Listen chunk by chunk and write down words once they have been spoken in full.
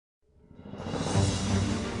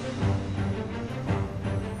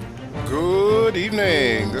Good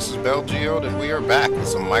evening, this is Bel Geode and we are back with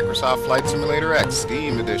some Microsoft Flight Simulator X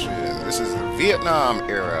Steam Edition. This is the Vietnam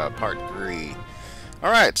era, part 3.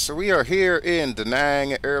 Alright, so we are here in Da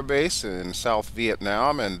Nang Air Base in South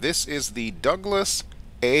Vietnam, and this is the Douglas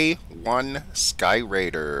A-1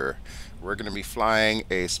 Skyraider. We're going to be flying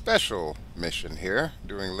a special mission here,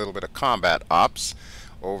 doing a little bit of combat ops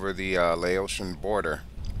over the Laotian border.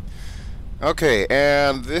 Okay,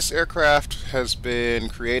 and this aircraft has been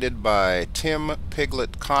created by Tim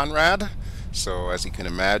Piglet Conrad. So as you can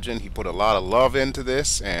imagine, he put a lot of love into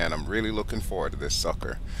this, and I'm really looking forward to this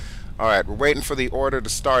sucker. Alright, we're waiting for the order to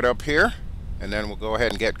start up here, and then we'll go ahead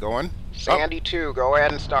and get going. Sandy 2, go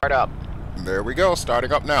ahead and start up. There we go,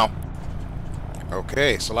 starting up now.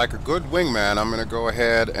 Okay, so like a good wingman, I'm going to go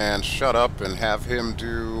ahead and shut up and have him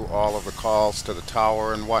do all of the calls to the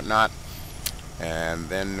tower and whatnot. And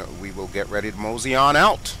then we will get ready to mosey on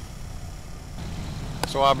out.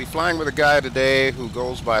 So I'll be flying with a guy today who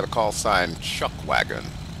goes by the call sign Chuckwagon.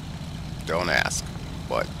 Don't ask,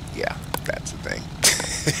 but yeah, that's the thing.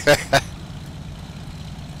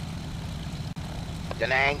 Da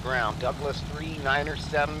Nang ground, Douglas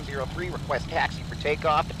 39703, request taxi for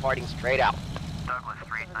takeoff, departing straight out. Douglas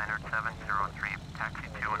 39703, taxi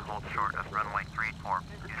 2 and hold short of runway 34,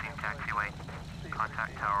 using taxiway.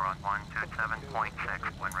 Contact tower on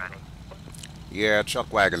 127.6 when ready. Yeah,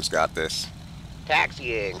 Chuckwagon's got this.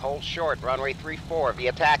 Taxiing, hold short, runway 34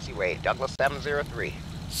 via taxiway, Douglas 703.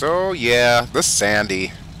 So yeah, the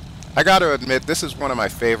Sandy. I gotta admit, this is one of my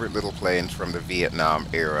favorite little planes from the Vietnam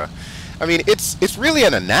era. I mean, it's really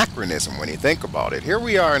an anachronism when you think about it. Here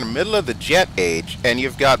we are in the middle of the jet age, and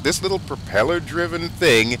you've got this little propeller-driven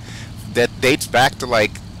thing that dates back to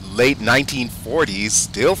like late 1940s,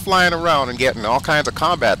 still flying around and getting all kinds of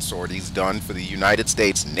combat sorties done for the United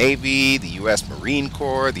States Navy, the U.S. Marine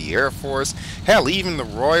Corps, the Air Force, hell, even the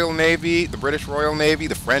Royal Navy, the British Royal Navy,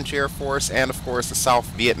 the French Air Force, and of course the South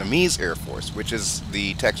Vietnamese Air Force, which is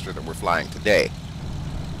the texture that we're flying today.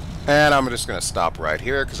 And I'm just going to stop right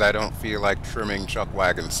here because I don't feel like trimming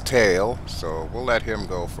Chuckwagon's tail, so we'll let him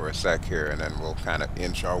go for a sec here and then we'll kind of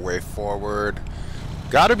inch our way forward.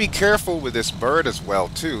 Gotta be careful with this bird as well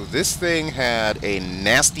too. This thing had a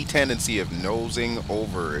nasty tendency of nosing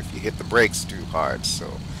over if you hit the brakes too hard,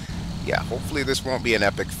 so yeah, hopefully this won't be an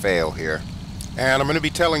epic fail here. And I'm going to be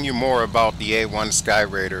telling you more about the A-1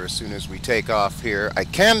 Skyraider as soon as we take off here. I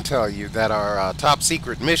can tell you that our top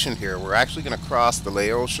secret mission here, we're actually going to cross the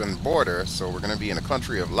Laotian border, so we're going to be in the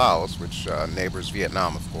country of Laos, which neighbors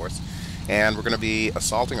Vietnam of course, and we're going to be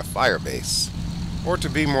assaulting a firebase. Or to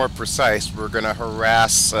be more precise, we're going to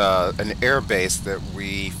harass an air base that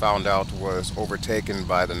we found out was overtaken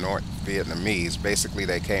by the North Vietnamese. Basically,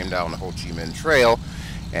 they came down the Ho Chi Minh Trail,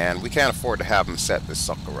 and we can't afford to have them set this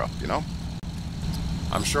sucker up, you know?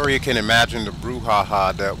 I'm sure you can imagine the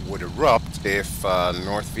brouhaha that would erupt if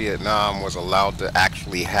North Vietnam was allowed to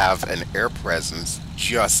actually have an air presence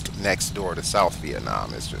just next door to South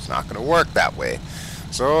Vietnam. It's just not going to work that way.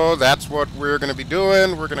 So that's what we're going to be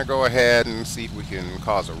doing. We're going to go ahead and see if we can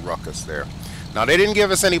cause a ruckus there. Now, they didn't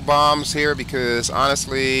give us any bombs here because,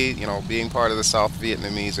 honestly, you know, being part of the South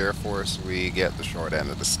Vietnamese Air Force, we get the short end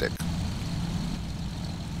of the stick.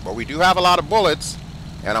 But we do have a lot of bullets,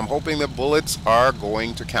 and I'm hoping the bullets are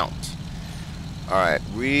going to count. Alright,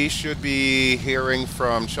 we should be hearing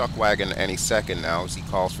from Chuckwagon any second now as he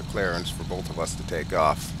calls for clearance for both of us to take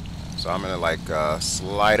off. So I'm going to, like,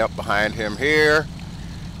 slide up behind him here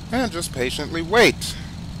and just patiently wait.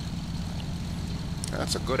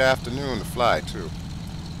 That's a good afternoon to fly, too.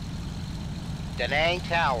 Da Nang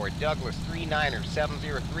Tower, Douglas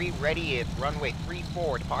 39703, ready at runway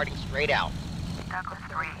 34, departing straight out. Douglas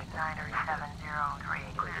 39703,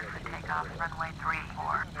 cleared for takeoff, runway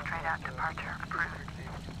 34, straight out departure approved.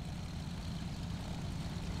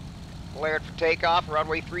 Cleared for takeoff,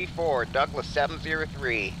 runway 34, Douglas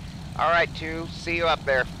 703. Alright, 2, see you up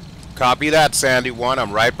there. Copy that, Sandy 1.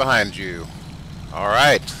 I'm right behind you.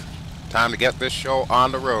 Alright, time to get this show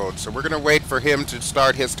on the road. So we're going to wait for him to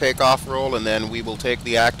start his takeoff roll, and then we will take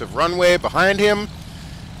the active runway behind him,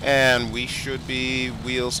 and we should be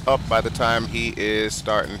wheels up by the time he is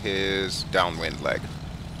starting his downwind leg.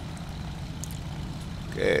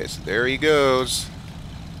 Okay, so there he goes.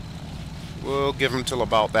 We'll give him till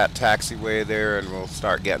about that taxiway there, and we'll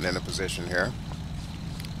start getting into position here.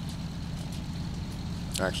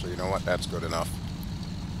 Actually, you know what? That's good enough.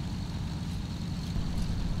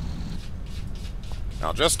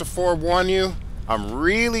 Now, just to forewarn you, I'm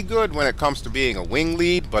really good when it comes to being a wing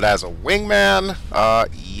lead, but as a wingman,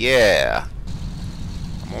 yeah.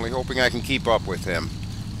 I'm only hoping I can keep up with him.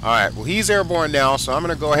 Alright, well he's airborne now, so I'm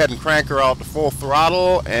going to go ahead and crank her out to full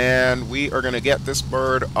throttle, and we are going to get this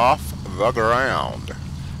bird off the ground.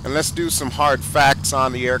 And let's do some hard facts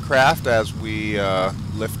on the aircraft as we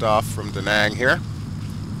lift off from Da Nang here.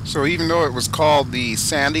 So even though it was called the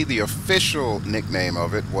Sandy, the official nickname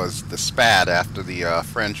of it was the Spad, after the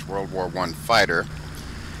French World War I fighter.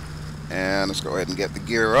 And let's go ahead and get the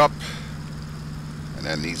gear up. And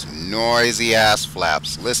then these noisy ass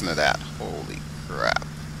flaps. Listen to that. Holy crap.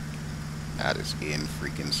 That is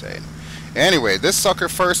freaking-insane. Anyway, this sucker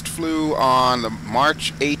first flew on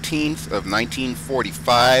March 18th of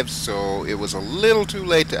 1945, so it was a little too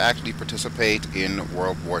late to actually participate in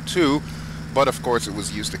World War II. But of course it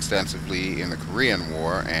was used extensively in the Korean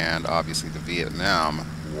War and obviously the Vietnam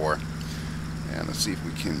War. And let's see if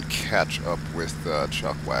we can catch up with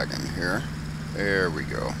Chuckwagon here. There we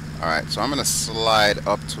go. Alright, so I'm going to slide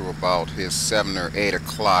up to about his 7 or 8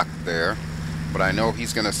 o'clock there. But I know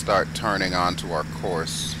he's going to start turning onto our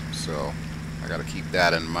course, so I got to keep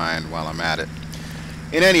that in mind while I'm at it.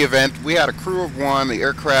 In any event, we had a crew of 1. The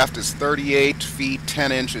aircraft is 38 feet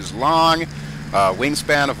 10 inches long,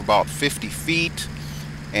 wingspan of about 50 feet,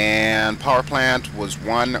 and power plant was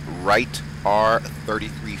 1 Wright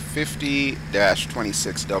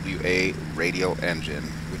R3350-26WA radial engine,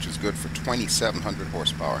 which is good for 2,700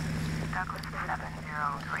 horsepower.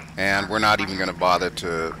 And we're not even going to bother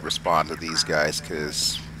to respond to these guys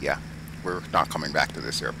because, yeah, we're not coming back to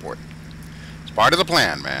this airport. It's part of the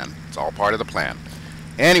plan, man. It's all part of the plan.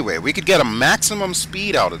 Anyway, we could get a maximum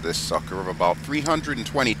speed out of this sucker of about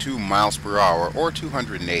 322 miles per hour or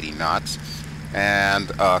 280 knots.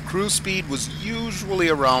 And cruise speed was usually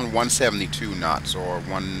around 172 knots or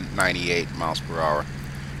 198 miles per hour.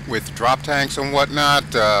 With drop tanks and whatnot,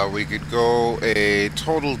 we could go a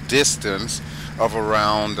total distance of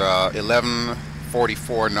around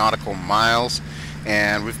 1144 nautical miles,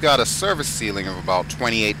 and we've got a service ceiling of about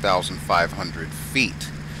 28,500 feet.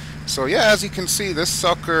 So yeah, as you can see, this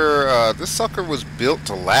sucker was built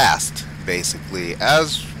to last, basically,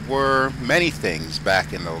 as were many things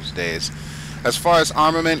back in those days. As far as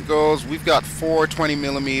armament goes, we've got 4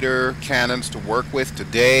 20mm cannons to work with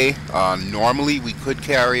today. Normally we could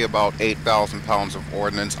carry about 8,000 pounds of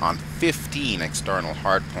ordnance on 15 external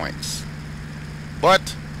hardpoints.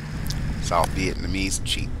 But South Vietnamese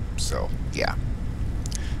cheap, so yeah.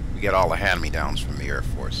 We get all the hand-me-downs from the Air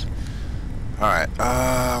Force. Alright,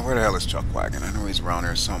 where the hell is Chuckwagon? I know he's around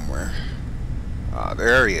here somewhere.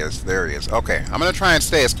 There he is, there he is. Okay, I'm going to try and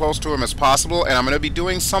stay as close to him as possible, and I'm going to be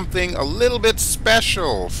doing something a little bit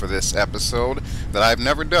special for this episode that I've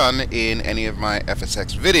never done in any of my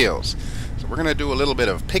FSX videos. So we're going to do a little bit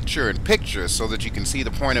of picture-in-picture so that you can see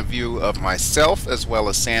the point of view of myself as well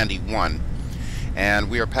as Sandy 1. And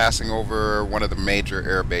we are passing over one of the major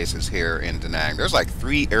air bases here in Da Nang. There's like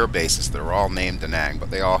 3 air bases that are all named Da Nang,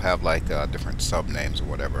 but they all have like different sub-names or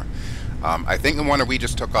whatever. I think the one that we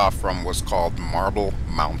just took off from was called Marble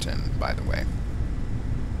Mountain, by the way.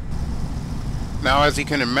 Now, as you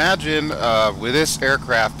can imagine, with this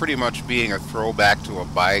aircraft pretty much being a throwback to a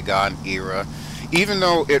bygone era, even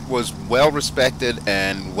though it was well respected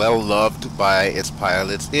and well loved by its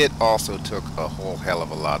pilots, it also took a whole hell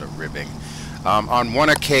of a lot of ribbing. On one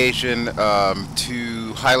occasion,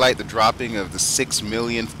 to highlight the dropping of the 6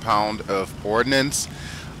 millionth pound of ordnance,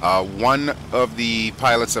 one of the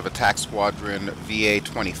pilots of Attack Squadron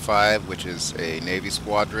VA-25, which is a Navy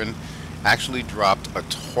squadron, actually dropped a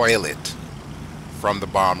toilet from the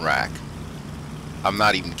bomb rack. I'm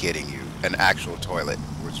not even kidding you. An actual toilet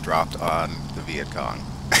was dropped on the Viet Cong.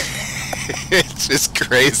 It's just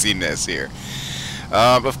craziness here.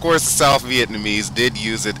 Of course, the South Vietnamese did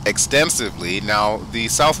use it extensively. Now, the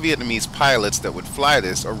South Vietnamese pilots that would fly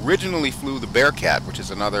this originally flew the Bearcat, which is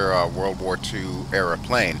another World War II era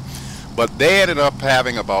plane. But they ended up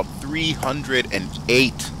having about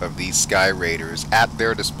 308 of these Skyraiders at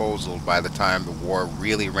their disposal by the time the war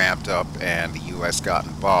really ramped up and the U.S. got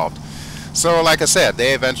involved. So, like I said,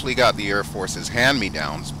 they eventually got the Air Force's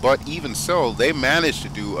hand-me-downs, but even so, they managed to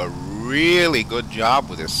do a really good job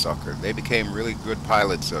with this sucker. They became really good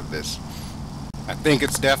pilots of this. I think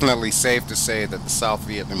it's definitely safe to say that the South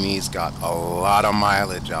Vietnamese got a lot of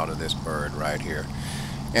mileage out of this bird right here.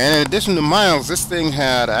 And in addition to miles, this thing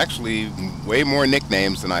had actually way more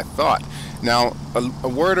nicknames than I thought. Now, a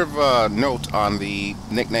word of note on the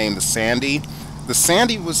nickname, the Sandy. The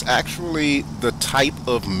Sandy was actually the type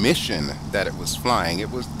of mission that it was flying.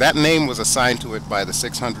 That name was assigned to it by the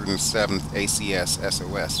 607th ACS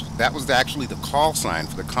SOS. That was actually the call sign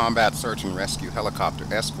for the Combat Search and Rescue Helicopter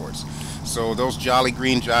Escorts. So those jolly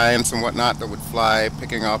green giants and whatnot that would fly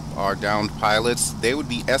picking up our downed pilots, they would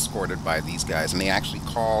be escorted by these guys, and they actually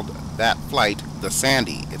called that flight the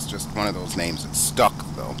Sandy. It's just one of those names that stuck,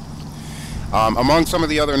 though. Among some of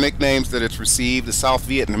the other nicknames that it's received, the South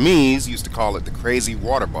Vietnamese used to call it the Crazy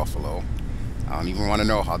Water Buffalo. I don't even want to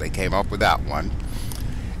know how they came up with that one.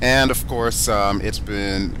 And of course,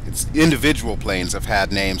 its individual planes have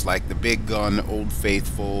had names like the Big Gun, Old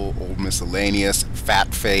Faithful, Old Miscellaneous,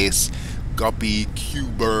 Fat Face, Guppy,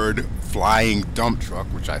 Q-Bird, Flying Dump Truck,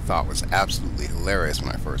 which I thought was absolutely hilarious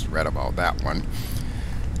when I first read about that one.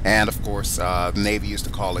 And of course, the Navy used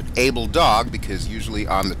to call it Able Dog because usually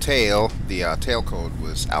on the tail, the tail code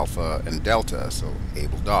was Alpha and Delta, so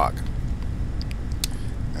Able Dog.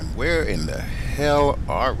 And where in the hell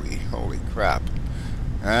are we? Holy crap.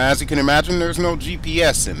 As you can imagine, there's no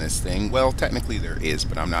GPS in this thing. Well, technically there is,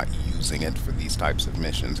 but I'm not using it for these types of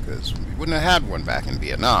missions because we wouldn't have had one back in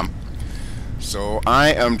Vietnam. So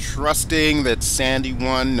I am trusting that Sandy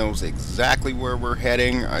 1 knows exactly where we're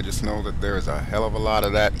heading. I just know that there's a hell of a lot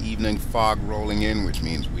of that evening fog rolling in, which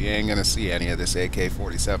means we ain't going to see any of this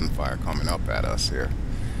AK-47 fire coming up at us here.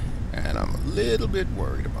 And I'm a little bit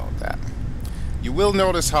worried about that. You will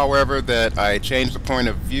notice, however, that I changed the point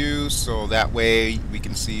of view so that way we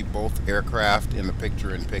can see both aircraft in the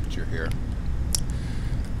picture-in-picture here.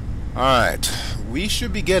 Alright, we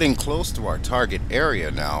should be getting close to our target area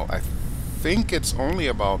now. I think it's only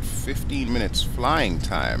about 15 minutes flying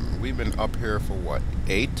time. We've been up here for what,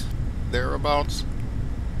 8 thereabouts?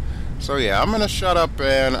 So yeah, I'm gonna shut up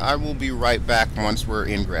and I will be right back once we're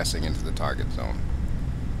ingressing into the target zone.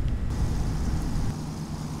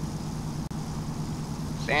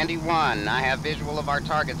 Sandy 1, I have visual of our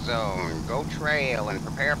target zone. Go trail and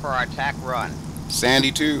prepare for our attack run. Sandy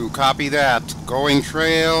 2, copy that. Going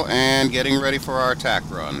trail and getting ready for our attack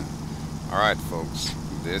run. Alright folks,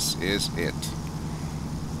 this is it.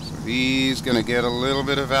 So he's going to get a little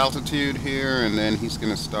bit of altitude here and then he's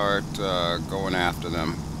going to start going after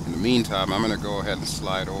them. In the meantime, I'm going to go ahead and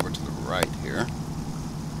slide over to the right here.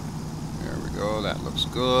 There we go, that looks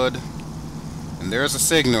good. And there's a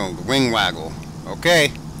signal, the wing waggle. Okay,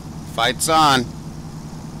 fight's on.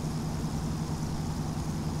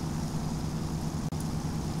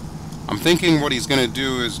 I'm thinking what he's going to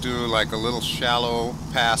do is do like a little shallow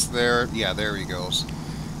pass there. Yeah, there he goes.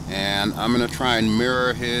 And I'm going to try and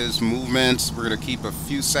mirror his movements. We're going to keep a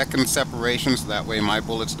few second separation so that way my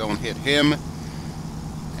bullets don't hit him.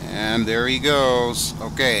 And there he goes.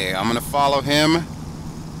 Okay, I'm going to follow him.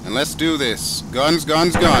 And let's do this. Guns,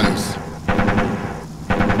 guns, guns.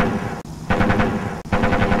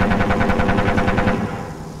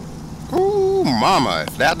 Mama,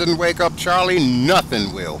 if that didn't wake up Charlie,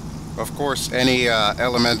 nothing will. Of course, any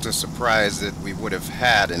element of surprise that we would have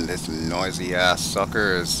had in this noisy-ass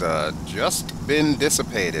sucker has just been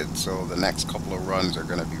dissipated, so the next couple of runs are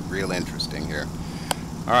going to be real interesting here.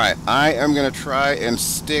 Alright, I am going to try and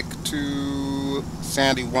stick to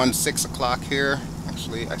Sandy 1, 6 o'clock here.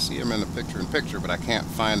 Actually, I see him in the picture-in-picture, but I can't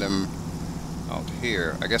find him out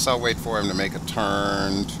here. I guess I'll wait for him to make a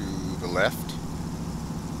turn to the left.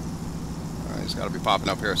 He's got to be popping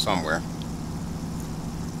up here somewhere.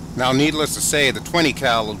 Now, needless to say, the 20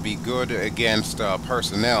 cal will be good against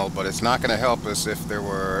personnel, but it's not going to help us if there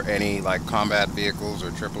were any like combat vehicles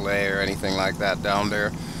or AAA or anything like that down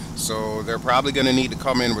there. So they're probably going to need to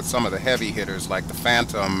come in with some of the heavy hitters like the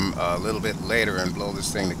Phantom a little bit later and blow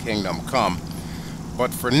this thing to kingdom come.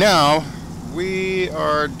 But for now, we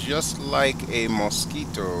are just like a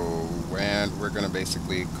mosquito, and we're going to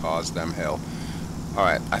basically cause them hell.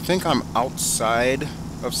 Alright, I think I'm outside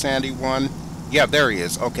of Sandy 1. Yeah, there he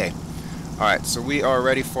is. Okay. Alright, so we are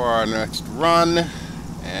ready for our next run.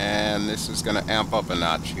 And this is going to amp up a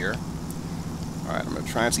notch here. Alright, I'm going to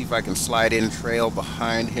try and see if I can slide in trail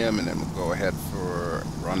behind him. And then we'll go ahead for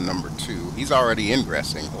run number 2. He's already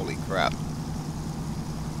ingressing. Holy crap.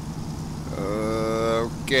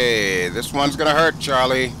 Okay, this one's going to hurt,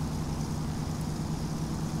 Charlie.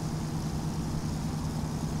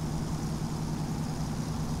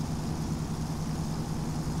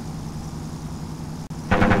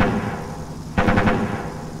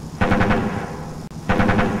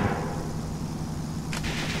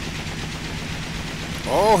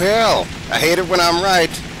 Oh hell, I hate it when I'm right.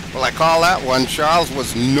 Well, I call that one. Charles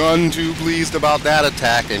was none too pleased about that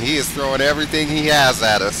attack, and he is throwing everything he has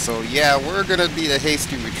at us. So yeah, we're going to be the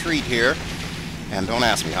hasty retreat here. And don't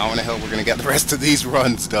ask me how in the hell we're going to get the rest of these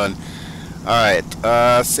runs done. Alright,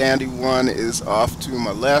 Sandy 1 is off to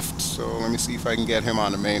my left, so let me see if I can get him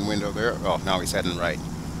on the main window there. Oh, now he's heading right.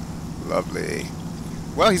 Lovely.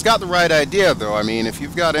 Well, he's got the right idea, though. I mean, if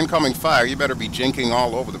you've got incoming fire, you better be jinking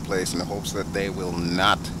all over the place in the hopes that they will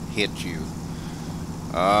not hit you.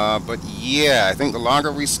 But yeah, I think the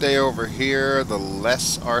longer we stay over here, the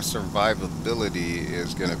less our survivability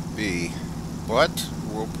is going to be. But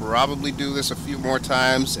we'll probably do this a few more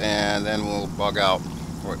times, and then we'll bug out,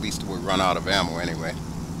 or at least we'll run out of ammo anyway.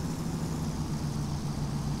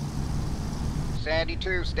 Sandy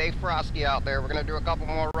 2, stay frosty out there. We're going to do a couple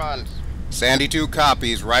more runs. Sandy 2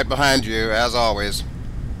 copies, right behind you, as always.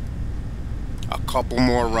 A couple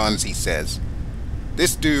more runs, he says.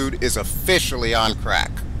 This dude is officially on crack.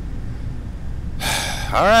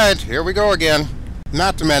 Alright, here we go again.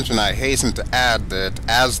 Not to mention, I hasten to add that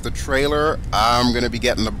as the trailer, I'm going to be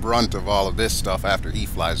getting the brunt of all of this stuff after he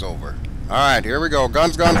flies over. Alright, here we go.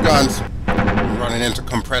 Guns, guns, guns. I'm running into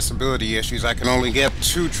compressibility issues. I can only get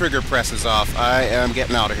 2 trigger presses off. I am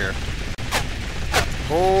getting out of here.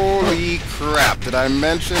 Holy crap, did I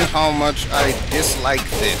mention how much I dislike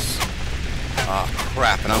this? Ah,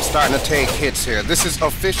 crap, and I'm starting to take hits here. This is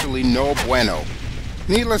officially no bueno.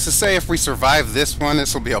 Needless to say, if we survive this one,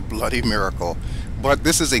 this will be a bloody miracle. But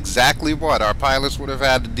this is exactly what our pilots would have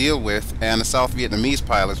had to deal with, and the South Vietnamese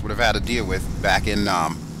pilots would have had to deal with back in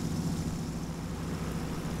Nam.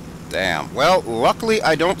 Damn. Well, luckily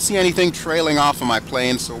I don't see anything trailing off of my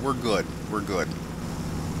plane, so we're good. We're good.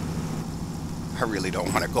 I really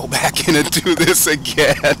don't want to go back in and do this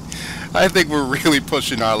again. I think we're really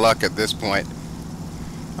pushing our luck at this point.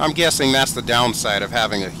 I'm guessing that's the downside of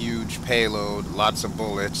having a huge payload, lots of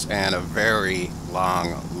bullets, and a very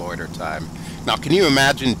long loiter time. Now, can you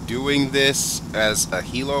imagine doing this as a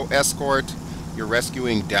helo escort? You're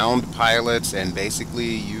rescuing downed pilots, and basically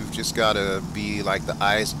you've just got to be like the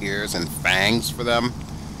eyes, ears, and fangs for them.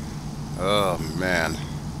 Oh, man.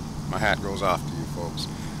 My hat goes off to you folks.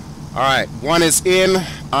 Alright, one is in.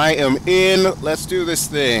 I am in. Let's do this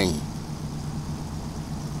thing.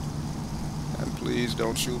 And please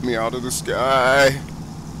don't shoot me out of the sky.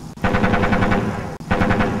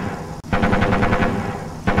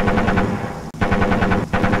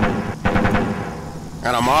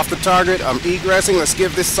 And I'm off the target. I'm egressing. Let's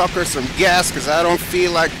give this sucker some gas, because I don't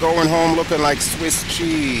feel like going home looking like Swiss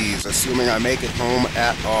cheese, assuming I make it home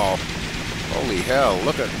at all. Holy hell,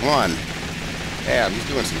 look at one. Damn, he's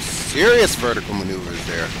doing some serious vertical maneuvers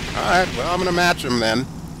there. Alright, well, I'm going to match him then.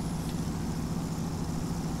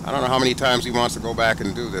 I don't know how many times he wants to go back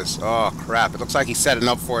and do this. Oh, crap. It looks like he's setting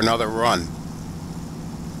up for another run.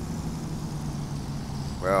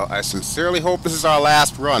 Well, I sincerely hope this is our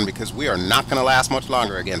last run, because we are not going to last much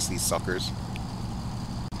longer against these suckers.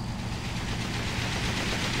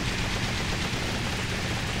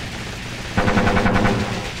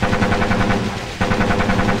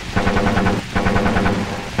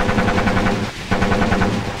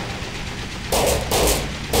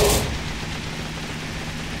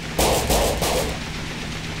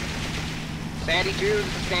 Sandy 2, this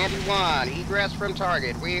is Sandy 1. Egress from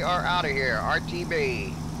target. We are out of here.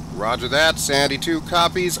 RTB. Roger that. Sandy 2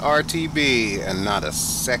 copies. RTB. And not a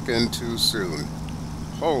second too soon.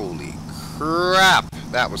 Holy crap.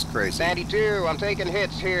 That was crazy. Sandy 2, I'm taking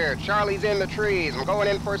hits here. Charlie's in the trees. I'm going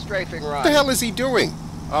in for a strafing run. What the hell is he doing?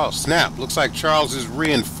 Oh, snap. Looks like Charles's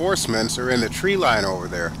reinforcements are in the tree line over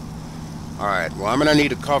there. Alright, well, I'm going to need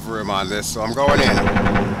to cover him on this, so I'm going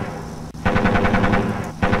in.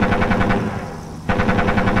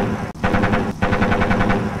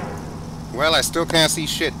 Well, I still can't see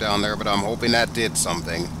shit down there, but I'm hoping that did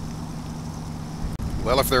something.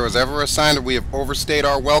 Well, if there was ever a sign that we have overstayed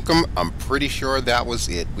our welcome, I'm pretty sure that was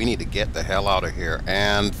it. We need to get the hell out of here,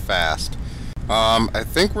 and fast. I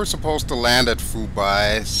think we're supposed to land at Phu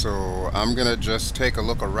Bai, so I'm gonna just take a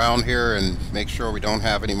look around here and make sure we don't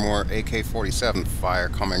have any more AK-47 fire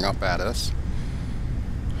coming up at us.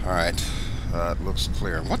 Alright, it looks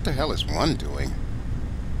clear. What the hell is one doing?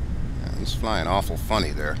 Yeah, he's flying awful funny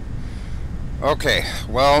there. Okay,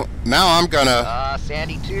 well, now I'm gonna...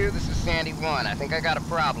 Sandy 2, this is Sandy 1. I think I got a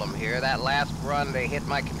problem here. That last run, they hit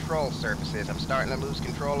my control surfaces. I'm starting to lose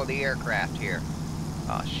control of the aircraft here.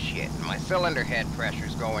 Oh, shit. My cylinder head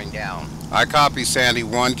pressure's going down. I copy, Sandy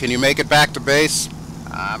 1. Can you make it back to base?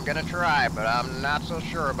 I'm gonna try, but I'm not so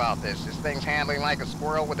sure about this. This thing's handling like a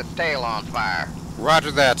squirrel with its tail on fire.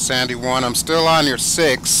 Roger that, Sandy 1. I'm still on your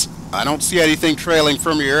 6. I don't see anything trailing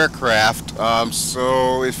from your aircraft,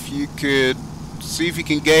 so if you could see if you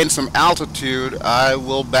can gain some altitude, I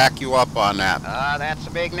will back you up on that. That's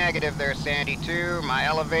a big negative there, Sandy 2. My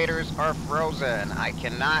elevators are frozen. I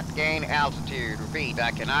cannot gain altitude. Repeat,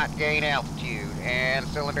 I cannot gain altitude. And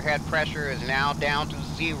cylinder head pressure is now down to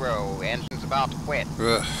 0. Engine's about to quit.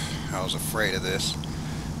 Ugh, I was afraid of this.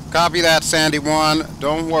 Copy that, Sandy 1.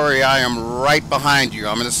 Don't worry, I am right behind you.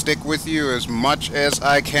 I'm going to stick with you as much as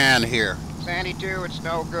I can here. Sandy 2, it's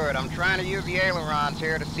no good. I'm trying to use the ailerons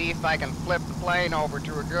here to see if I can flip the plane over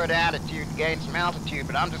to a good attitude and gain some altitude,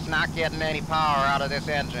 but I'm just not getting any power out of this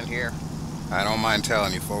engine here. I don't mind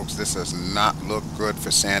telling you folks, this does not look good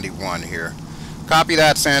for Sandy 1 here. Copy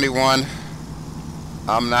that, Sandy 1.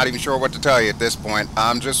 I'm not even sure what to tell you at this point.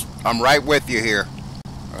 I'm right with you here.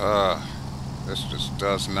 This just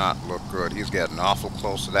does not look good. He's getting awful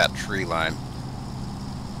close to that tree line.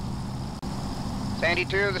 Sandy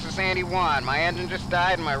 2, this is Sandy 1. My engine just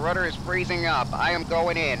died and my rudder is freezing up. I am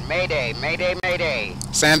going in. Mayday, mayday, mayday.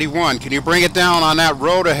 Sandy 1, can you bring it down on that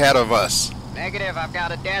road ahead of us? Negative, I've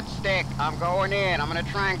got a dead stick. I'm going in. I'm gonna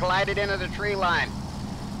try and glide it into the tree line.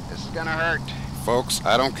 This is gonna hurt. Folks,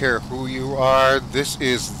 I don't care who you are, this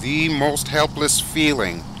is the most helpless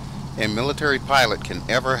feeling a military pilot can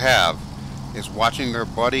ever have, is watching their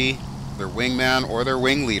buddy, their wingman, or their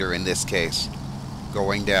wing leader in this case,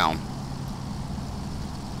 going down.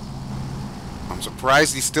 I'm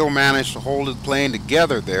surprised he still managed to hold the plane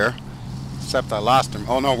together there, except I lost him.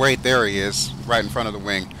 Oh no, wait, there he is, right in front of the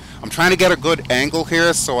wing. I'm trying to get a good angle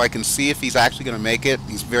here so I can see if he's actually going to make it.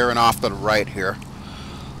 He's veering off to the right here.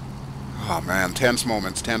 Oh man, tense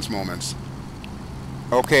moments, tense moments.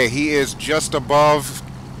 Okay, he is just above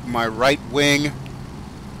my right wing.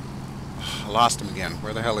 I lost him again.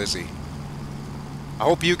 Where the hell is he? I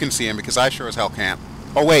hope you can see him because I sure as hell can't.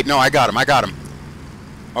 Oh wait, no, I got him.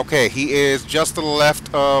 Okay, he is just to the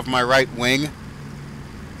left of my right wing.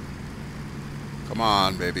 Come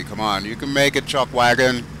on, baby, come on. You can make it,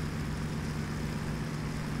 Chuckwagon.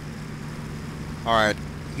 Alright,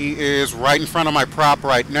 he is right in front of my prop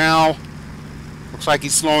right now. Looks like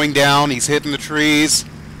he's slowing down. He's hitting the trees.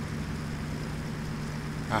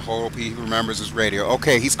 I hope he remembers his radio.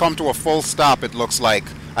 Okay, he's come to a full stop, it looks like.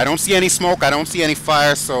 I don't see any smoke. I don't see any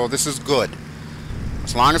fire, so this is good.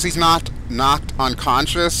 As long as he's not knocked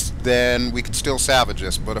unconscious, then we could still salvage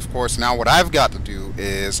this. But of course, now what I've got to do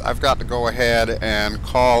is I've got to go ahead and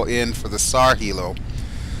call in for the SAR helo.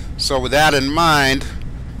 So with that in mind,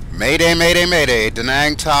 mayday, mayday, mayday, Da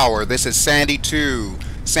Nang Tower. This is Sandy 2.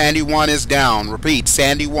 Sandy 1 is down. Repeat,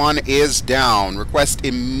 Sandy 1 is down. Request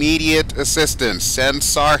immediate assistance. Send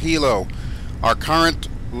SAR helo. Our current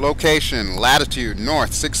location, latitude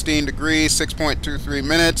north 16 degrees, 6.23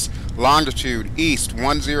 minutes. Longitude east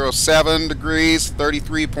 107 degrees,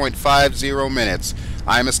 33.50 minutes.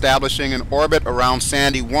 I am establishing an orbit around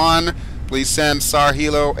Sandy 1. Please send SAR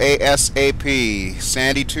helo ASAP.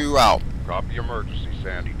 Sandy 2 out. Copy emergency,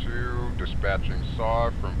 Sandy 2. Dispatching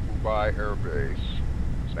SAR from Fubai Air Base.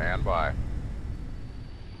 Stand by.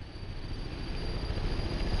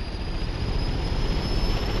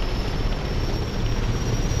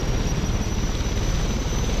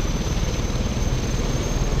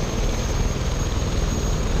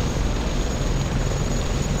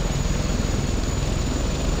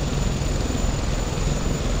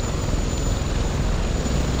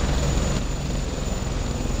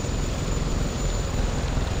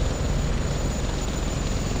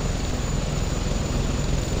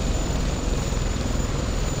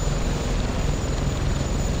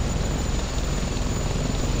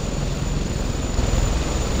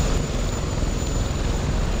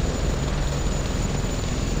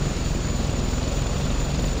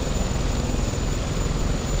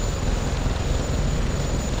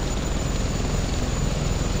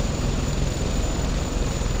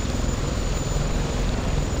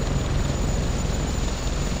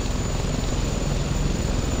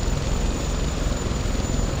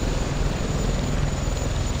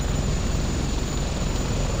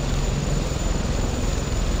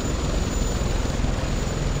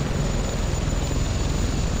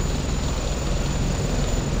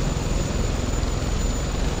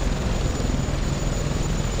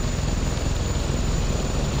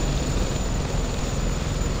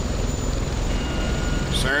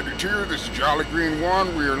 Sandy 2, this is Jolly Green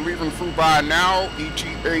 1. We are leaving Fubai now.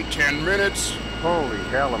 ETA 10 minutes. Holy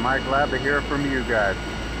hell, am I glad to hear from you guys.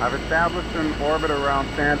 I've established an orbit around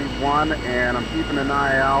Sandy 1, and I'm keeping an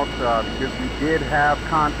eye out because we did have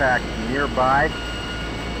contact nearby.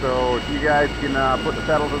 So if you guys can put the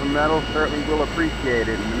pedal to the metal, certainly will appreciate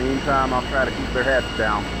it. In the meantime, I'll try to keep their heads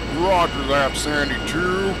down. Roger that, Sandy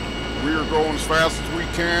 2. We are going as fast as we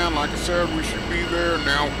can. Like I said, we should be there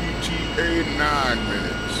now. ETA 9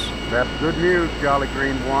 minutes. That's good news, Jolly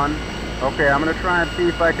Green 1. Okay, I'm going to try and see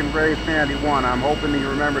if I can raise Sandy 1. I'm hoping you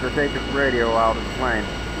remember to take his radio out of the plane.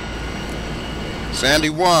 Sandy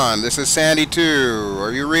 1, this is Sandy 2.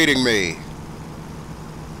 Are you reading me?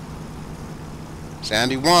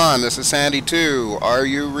 Sandy 1, this is Sandy 2. Are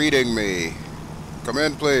you reading me? Come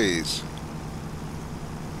in, please.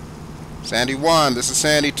 Sandy 1, this is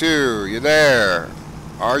Sandy 2. You there?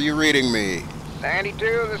 Are you reading me? Sandy 2,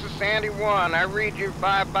 this is Sandy 1. I read you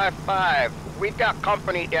 5 by 5. We've got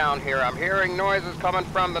company down here. I'm hearing noises coming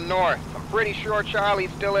from the north. I'm pretty sure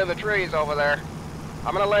Charlie's still in the trees over there.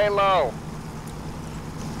 I'm gonna lay low.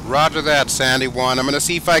 Roger that, Sandy 1. I'm gonna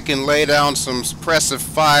see if I can lay down some suppressive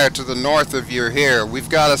fire to the north of you here. We've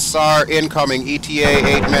got a SAR incoming, ETA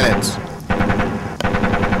 8 minutes.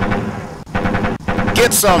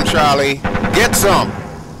 Get some, Charlie. Get some.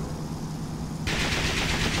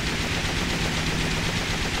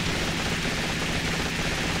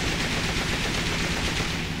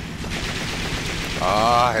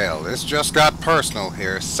 Ah, hell, this just got personal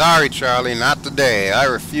here. Sorry, Charlie, not today. I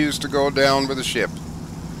refuse to go down with the ship.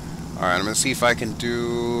 Alright, I'm gonna see if I can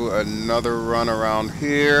do another run around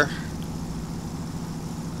here.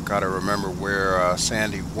 Gotta remember where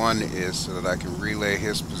Sandy 1 is so that I can relay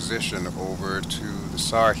his position over to the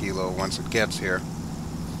SAR helo once it gets here.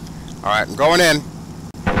 Alright, I'm going in.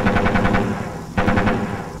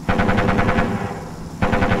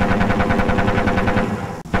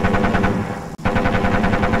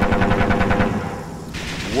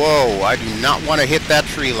 Whoa, I do not want to hit that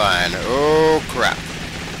tree line. Oh, crap.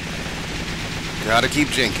 Gotta keep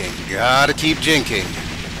jinking. Gotta keep jinking.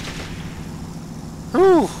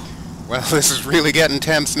 Whew. Well, this is really getting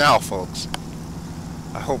tense now, folks.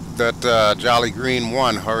 I hope that Jolly Green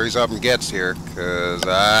 1 hurries up and gets here, because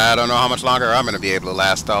I don't know how much longer I'm going to be able to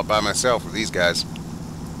last out by myself with these guys.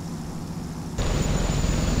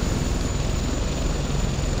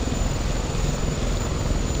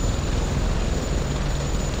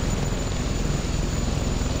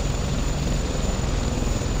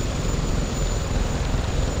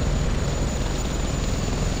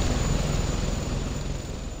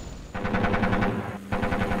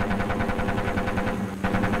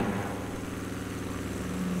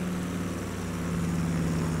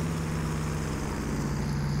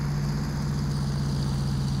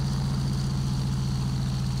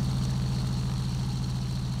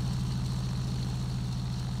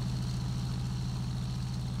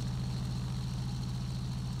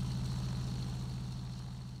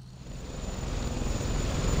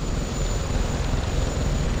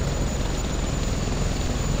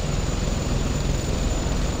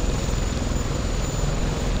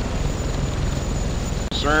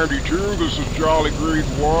 Sandy 2, this is Jolly Green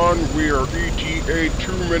 1. We are ETA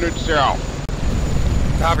 2 minutes out.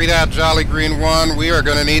 Copy that, Jolly Green 1. We are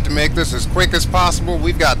going to need to make this as quick as possible.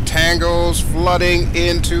 We've got tangos flooding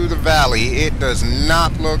into the valley. It does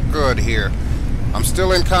not look good here. I'm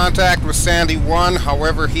still in contact with Sandy 1.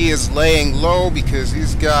 However, he is laying low because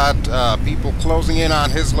he's got people closing in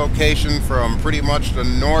on his location from pretty much the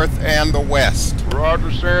north and the west.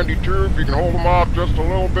 Roger, Sandy 2. If you can hold them off just a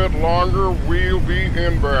little bit longer, we'll be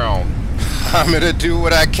inbound. I'm going to do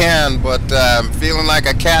what I can, but I'm feeling like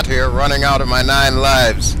a cat here running out of my 9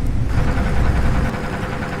 lives.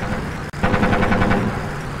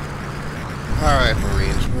 Alright,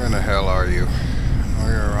 Marines, where in the hell are you? Oh,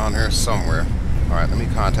 you're around here somewhere. Alright, let me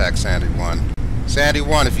contact Sandy 1. Sandy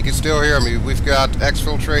 1, if you can still hear me, we've got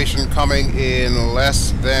exfiltration coming in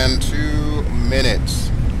less than 2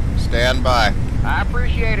 minutes. Stand by. I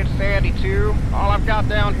appreciate it, Sandy 2. All I've got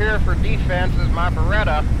down here for defense is my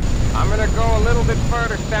Beretta. I'm gonna go a little bit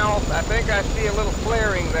further south. I think I see a little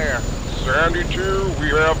flaring there. Sandy 2, we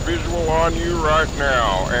have visual on you right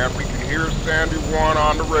now, and we can hear Sandy 1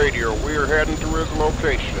 on the radio. We are heading to his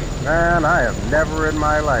location. Man, I have never in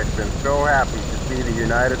my life been so happy to see the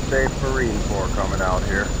United States Marine Corps coming out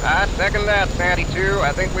here. I second that, Sandy 2.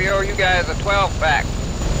 I think we owe you guys a 12-pack.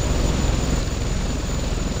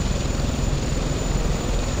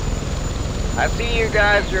 I see you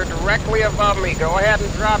guys. You're directly above me. Go ahead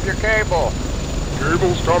and drop your cable.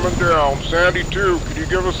 Cable's coming down. Sandy 2, can you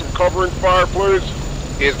give us some covering fire, please?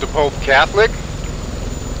 Is the Pope Catholic?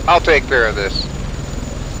 I'll take care of this.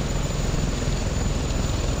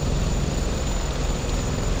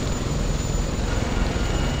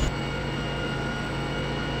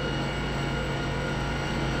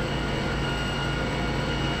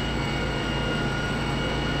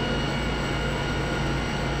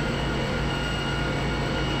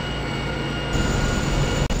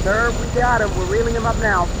 Sir, we got him. We're reeling him up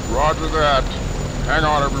now. Roger that. Hang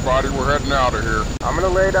on, everybody. We're heading out of here. I'm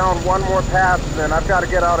gonna lay down one more pass, and then I've got to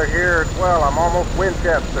get out of here as well. I'm almost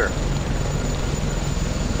Winchester.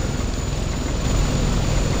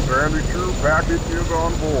 Sandy 2, package is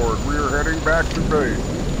on board. We are heading back to base.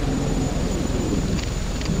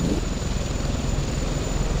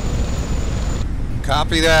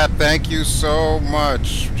 Copy that. Thank you so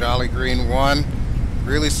much, Jolly Green 1.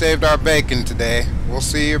 Really saved our bacon today. We'll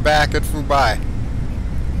see you back at Fubai.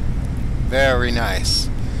 Very nice.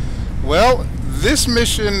 Well, this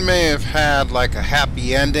mission may have had like a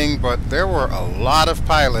happy ending, but there were a lot of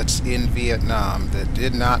pilots in Vietnam that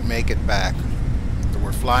did not make it back. That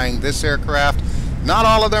were flying this aircraft. Not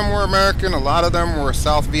all of them were American. A lot of them were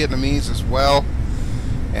South Vietnamese as well.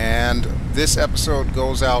 And this episode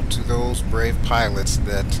goes out to those brave pilots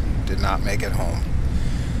that did not make it home.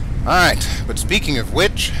 Alright, but speaking of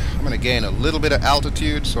which, I'm going to gain a little bit of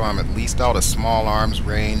altitude, so I'm at least out of small arms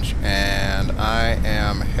range, and I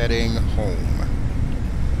am heading home.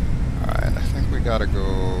 Alright, I think we gotta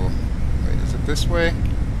go... Wait, is it this way?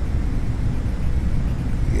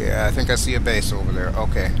 Yeah, I think I see a base over there.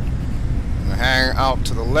 Okay. I'm going to hang out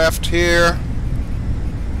to the left here.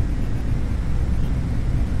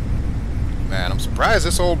 Man, I'm surprised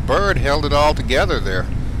this old bird held it all together there.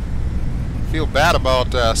 Feel bad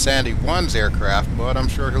about Sandy 1's aircraft, but I'm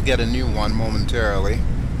sure he'll get a new one momentarily.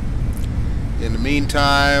 In the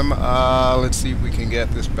meantime, let's see if we can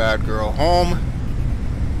get this bad girl home.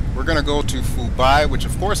 We're going to go to Fubai, which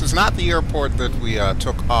of course is not the airport that we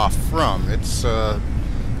took off from. It's Da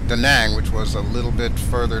Nang, which was a little bit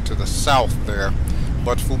further to the south there.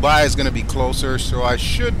 But Fubai is going to be closer, so I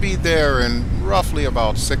should be there in roughly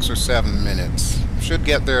about 6 or 7 minutes. Should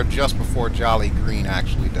get there just before Jolly Green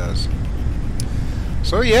actually does.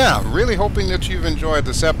 So yeah, really hoping that you've enjoyed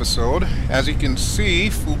this episode. As you can see,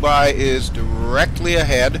 Fubai is directly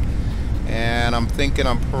ahead, and I'm thinking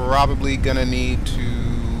I'm probably going to need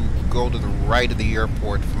to go to the right of the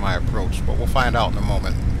airport for my approach, but we'll find out in a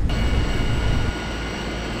moment.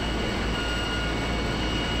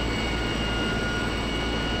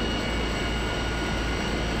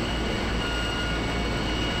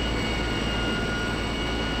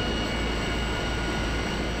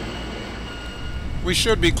 We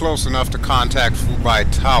should be close enough to contact Fubai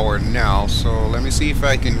Tower now, so let me see if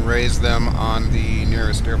I can raise them on the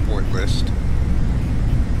nearest airport list.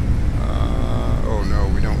 Oh no,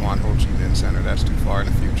 we don't want Ho Chi Minh Center, that's too far in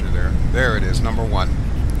the future there. There it is, number 1.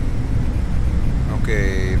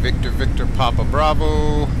 Okay, Victor Victor Papa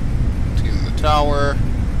Bravo, team the tower,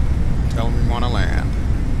 tell them we want to land.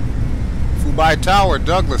 Fubai Tower,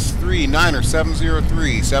 Douglas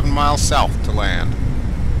 39703, 7 miles south to land.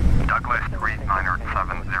 Douglas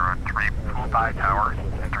 39703, Fubai Tower,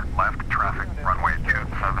 enter left traffic, runway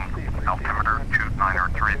 27, altimeter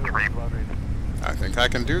 2933. I think I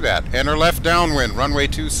can do that. Enter left downwind, runway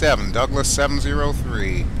 27, Douglas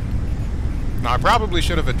 703. Now I probably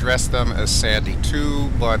should have addressed them as Sandy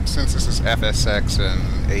 2, but since this is FSX and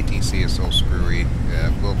ATC is so screwy,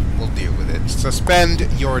 yeah, we'll deal with it. Suspend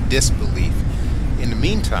your disbelief. In the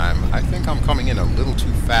meantime, I think I'm coming in a little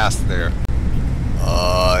too fast there.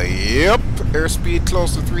 Yep. Airspeed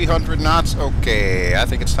close to 300 knots. Okay, I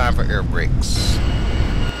think it's time for air brakes.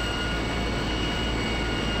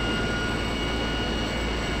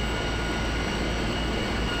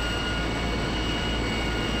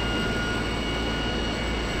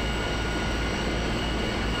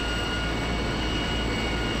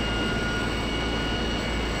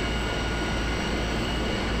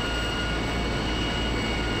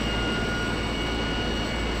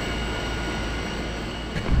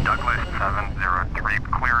 Douglas 703,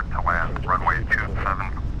 cleared to land, runway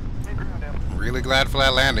 27. Really glad for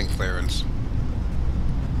that landing clearance.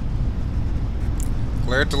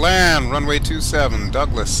 Cleared to land, runway 27,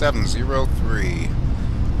 Douglas 703.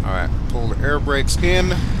 Alright, pull the air brakes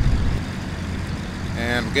in.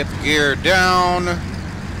 And get the gear down.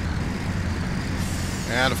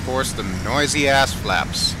 And of course the noisy ass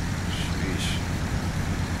flaps. Sheesh.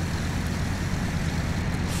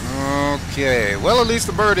 Okay, well at least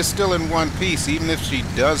the bird is still in one piece, even if she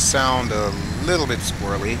does sound a little bit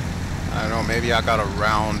squirrely. I don't know, maybe I got a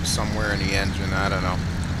round somewhere in the engine, I don't know.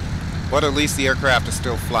 But at least the aircraft is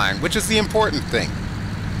still flying, which is the important thing.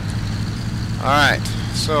 Alright,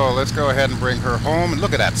 so let's go ahead and bring her home, and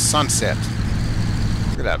look at that sunset.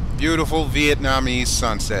 Look at that beautiful Vietnamese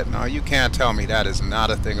sunset. Now you can't tell me that is not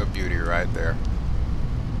a thing of beauty right there.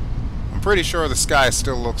 I'm pretty sure the sky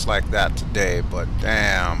still looks like that today, but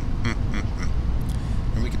damn.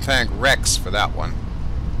 And we can thank Rex for that one.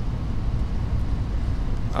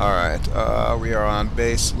 Alright, we are on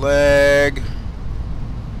base leg.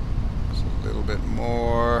 Just a little bit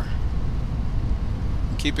more.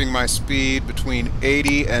 I'm keeping my speed between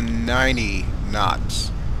 80 and 90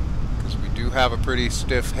 knots. Because we do have a pretty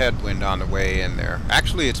stiff headwind on the way in there.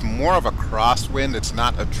 Actually, it's more of a crosswind. It's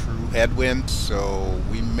not a true headwind, so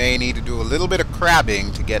we may need to do a little bit of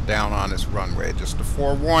crabbing to get down on this runway, just to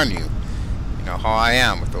forewarn you. You know how I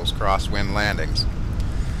am with those crosswind landings.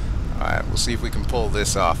 Alright, we'll see if we can pull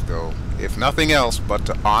this off, though. If nothing else but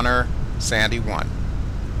to honor Sandy 1.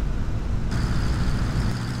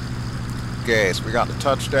 Okay, so we got the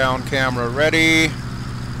touchdown camera ready.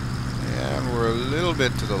 And we're a little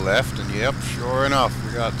bit to the left, and yep, sure enough,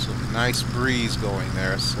 we got some nice breeze going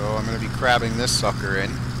there. So I'm going to be crabbing this sucker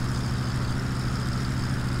in.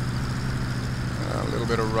 A little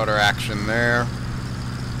bit of rudder action there.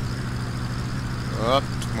 Oh,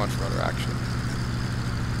 too much rudder action.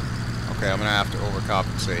 Okay, I'm going to have to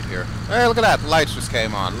overcompensate here. Hey, look at that. The lights just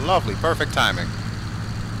came on. Lovely. Perfect timing.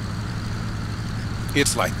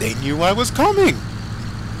 It's like they knew I was coming.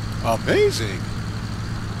 Amazing.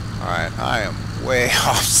 Alright, I am way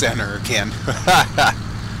off center again.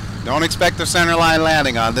 Don't expect a center line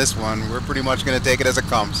landing on this one. We're pretty much going to take it as it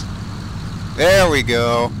comes. There we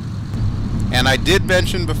go. And I did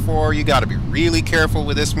mention before, you got to be really careful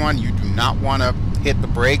with this one. You do not want to hit the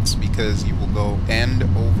brakes because you will go end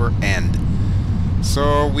over end.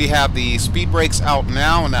 So we have the speed brakes out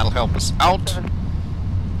now, and that'll help us out.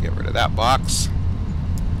 Get rid of that box.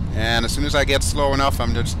 And as soon as I get slow enough,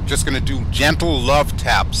 I'm just going to do gentle love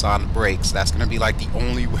taps on the brakes. That's going to be like the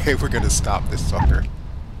only way we're going to stop this sucker.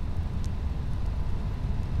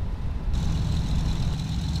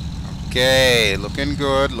 Okay, looking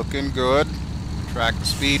good, looking good. Track the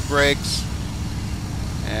speed brakes.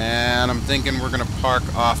 And I'm thinking we're going to park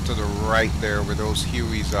off to the right there where those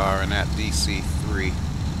Hueys are in that DC3.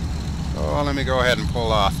 So let me go ahead and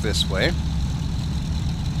pull off this way.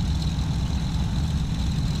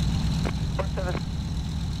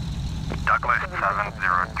 Douglas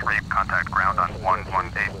 703, contact ground on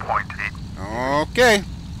 118.8. Okay.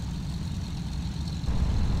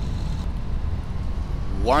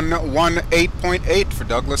 118.8 for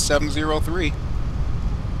Douglas 703.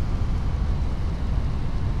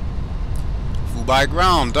 Flew by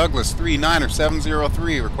ground, Douglas 39er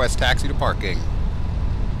 703, request taxi to parking.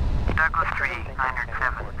 Douglas 39er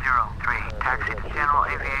 703, taxi to general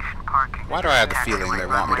aviation parking. Why do I have the feeling they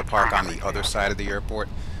want me to park on the other side of the airport?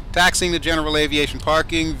 Taxiing to general aviation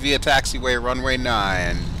parking via taxiway runway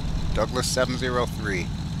 9. Douglas 703.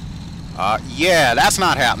 Yeah, that's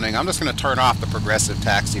not happening. I'm just going to turn off the progressive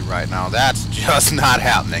taxi right now. That's just not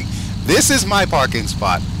happening. This is my parking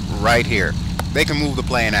spot right here. They can move the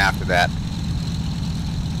plane after that.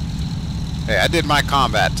 Hey, I did my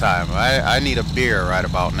combat time. I need a beer right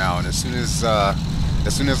about now, and as soon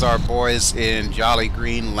as our boys in Jolly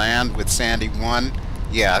Green land with Sandy 1,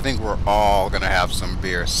 yeah, I think we're all gonna have some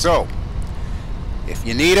beer. So, if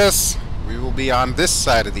you need us, we will be on this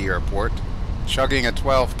side of the airport, chugging a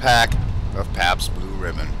 12-pack of Pabst Blue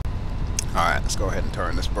Ribbon. Alright, let's go ahead and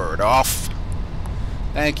turn this bird off.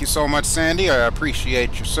 Thank you so much, Sandy. I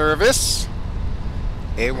appreciate your service.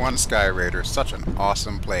 A1 Skyraider, such an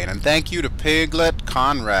awesome plane. And thank you to Piglet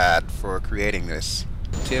Conrad for creating this.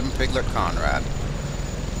 Tim Piglet Conrad.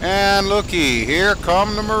 And looky, here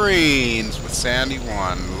come the Marines with Sandy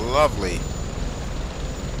 1. Lovely.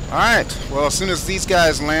 Alright, well, as soon as these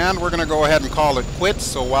guys land, we're going to go ahead and call it quits.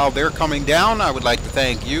 So while they're coming down, I would like to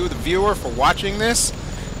thank you, the viewer, for watching this.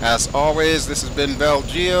 As always, this has been Bel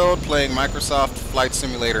Geode playing Microsoft Flight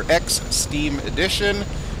Simulator X Steam Edition.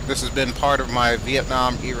 This has been part of my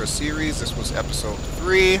Vietnam era series. This was episode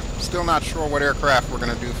 3. Still not sure what aircraft we're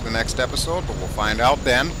going to do for the next episode, but we'll find out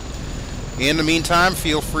then. In the meantime,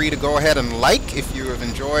 feel free to go ahead and like if you have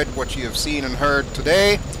enjoyed what you have seen and heard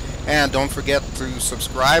today. And don't forget to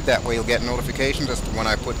subscribe. That way you'll get notifications as to when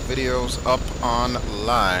I put videos up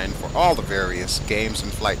online for all the various games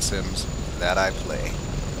and flight sims that I play.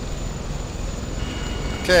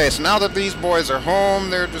 Okay, so now that these boys are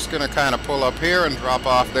home, they're just going to kind of pull up here and drop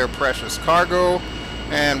off their precious cargo.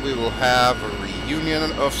 And we will have a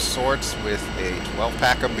reunion of sorts with a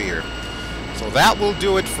 12-pack of beer. So that will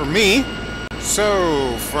do it for me.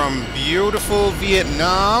 So, from beautiful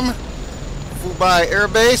Vietnam, Phu Bai Air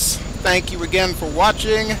Base, thank you again for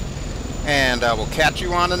watching, and I will catch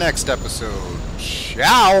you on the next episode.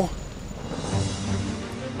 Ciao!